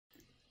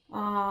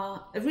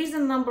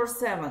Reason number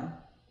 7.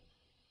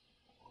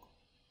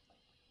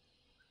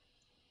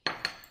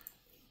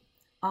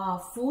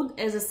 Food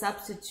as a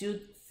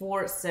substitute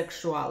for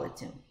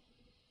sexuality.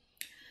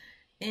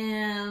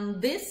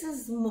 And this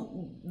is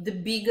the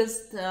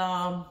biggest,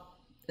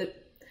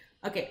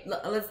 okay,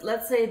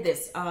 let's say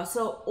this.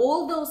 So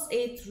all those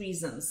 8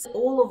 reasons,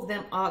 all of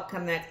them are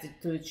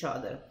connected to each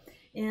other.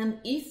 And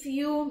if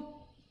you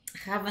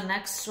have an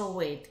extra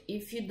weight,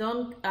 if you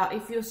don't,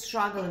 if you're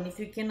struggling, if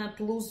you cannot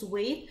lose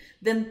weight,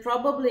 then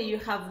probably you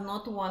have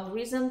not 1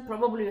 reason,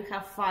 probably you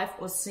have 5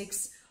 or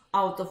 6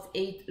 out of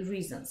 8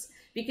 reasons,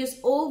 because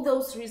all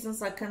those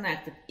reasons are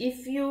connected.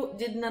 If you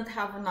did not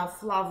have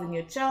enough love in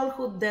your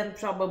childhood, then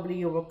probably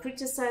you were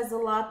criticized a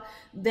lot,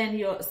 then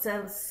your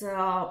sense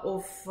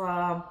of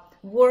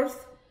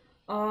worth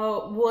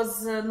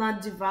was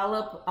not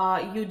developed,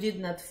 you did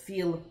not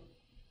feel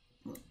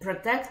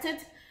protected,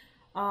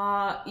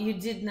 you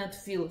did not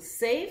feel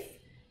safe.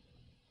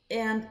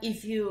 And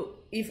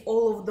if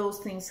all of those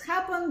things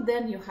happen,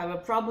 then you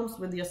have problems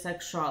with your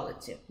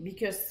sexuality.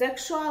 Because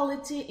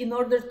sexuality, in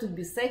order to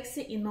be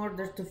sexy, in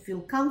order to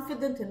feel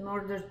confident, in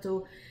order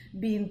to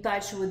be in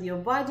touch with your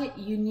body,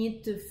 you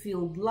need to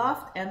feel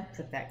loved and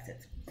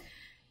protected.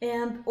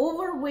 And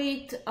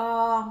overweight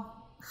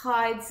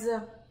hides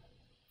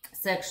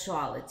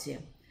sexuality.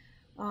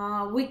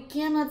 We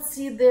cannot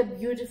see the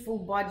beautiful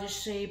body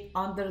shape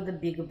under the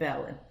big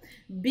belly.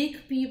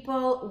 Big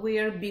people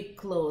wear big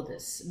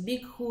clothes,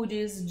 big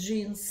hoodies,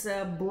 jeans,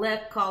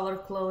 black color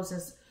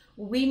clothes.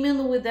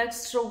 Women with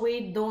extra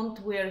weight don't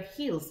wear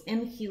heels,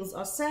 and heels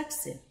are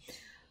sexy.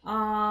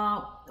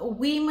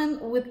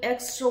 Women with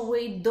extra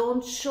weight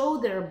don't show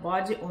their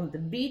body on the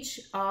beach.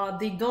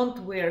 They don't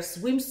wear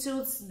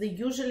swimsuits. They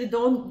usually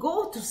don't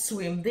go to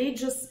swim. They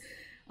just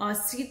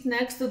sit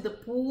next to the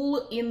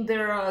pool in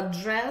their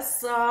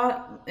dress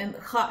and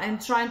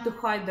trying to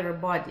hide their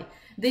body.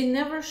 They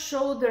never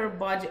show their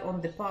body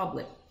on the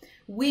public.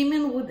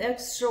 Women with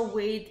extra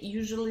weight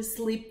usually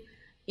sleep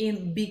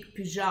in big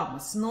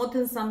pajamas, not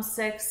in some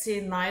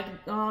sexy night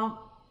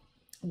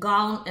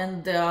gown,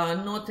 and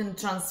not in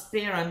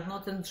transparent,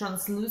 not in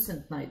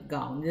translucent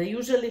nightgown. They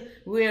usually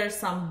wear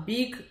some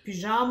big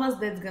pajamas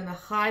that's gonna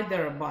hide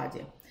their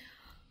body.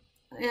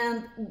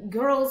 And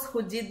girls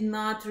who did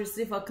not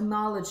receive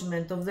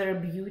acknowledgement of their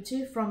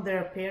beauty from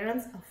their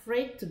parents are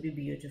afraid to be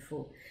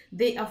beautiful.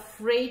 They are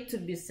afraid to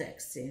be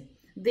sexy.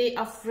 They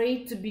are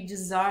afraid to be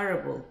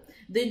desirable.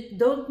 They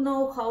don't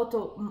know how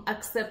to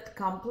accept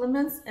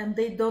compliments, and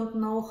they don't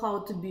know how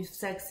to be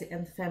sexy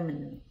and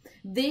feminine.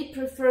 They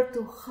prefer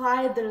to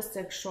hide their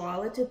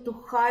sexuality,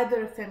 to hide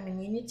their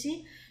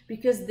femininity,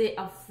 because they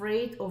are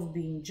afraid of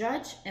being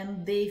judged,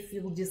 and they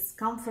feel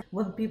discomfort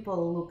when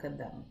people look at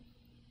them.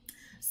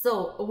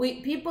 So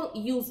people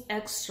use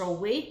extra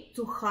weight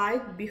to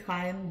hide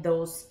behind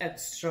those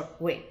extra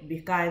weight,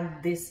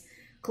 behind this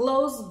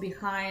clothes,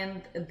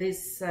 behind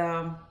this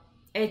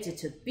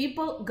attitude.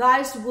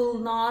 Guys will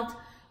not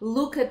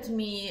look at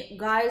me,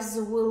 guys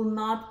will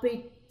not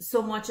pay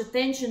so much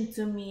attention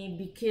to me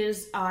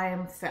because I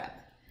am fat.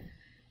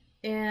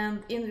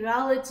 And in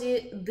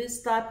reality,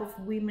 this type of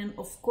women,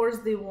 of course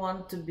they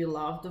want to be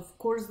loved, of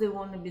course they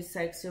want to be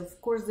sexy, of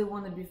course they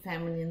want to be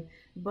feminine,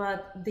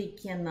 but they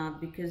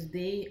cannot, because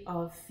they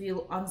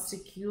feel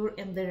insecure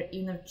and their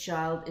inner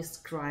child is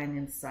crying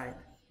inside.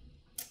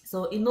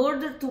 So in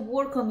order to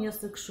work on your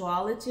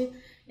sexuality,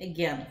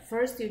 again,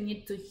 first you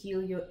need to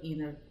heal your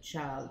inner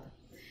child.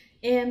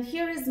 And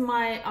here is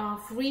my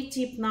free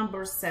tip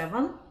number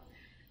 7,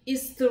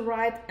 is to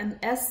write an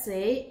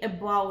essay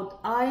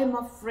about I am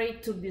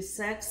afraid to be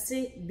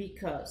sexy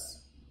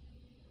because.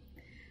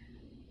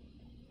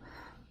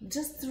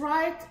 Just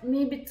write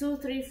maybe 2,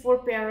 3,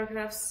 4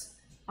 paragraphs.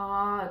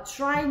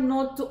 Try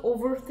not to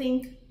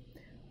overthink.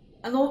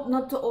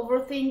 Not to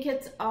overthink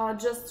it.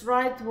 Just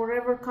write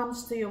whatever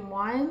comes to your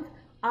mind.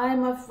 I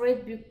am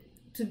afraid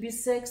to be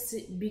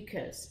sexy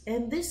because.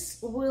 And this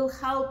will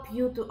help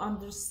you to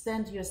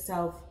understand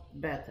yourself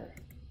better.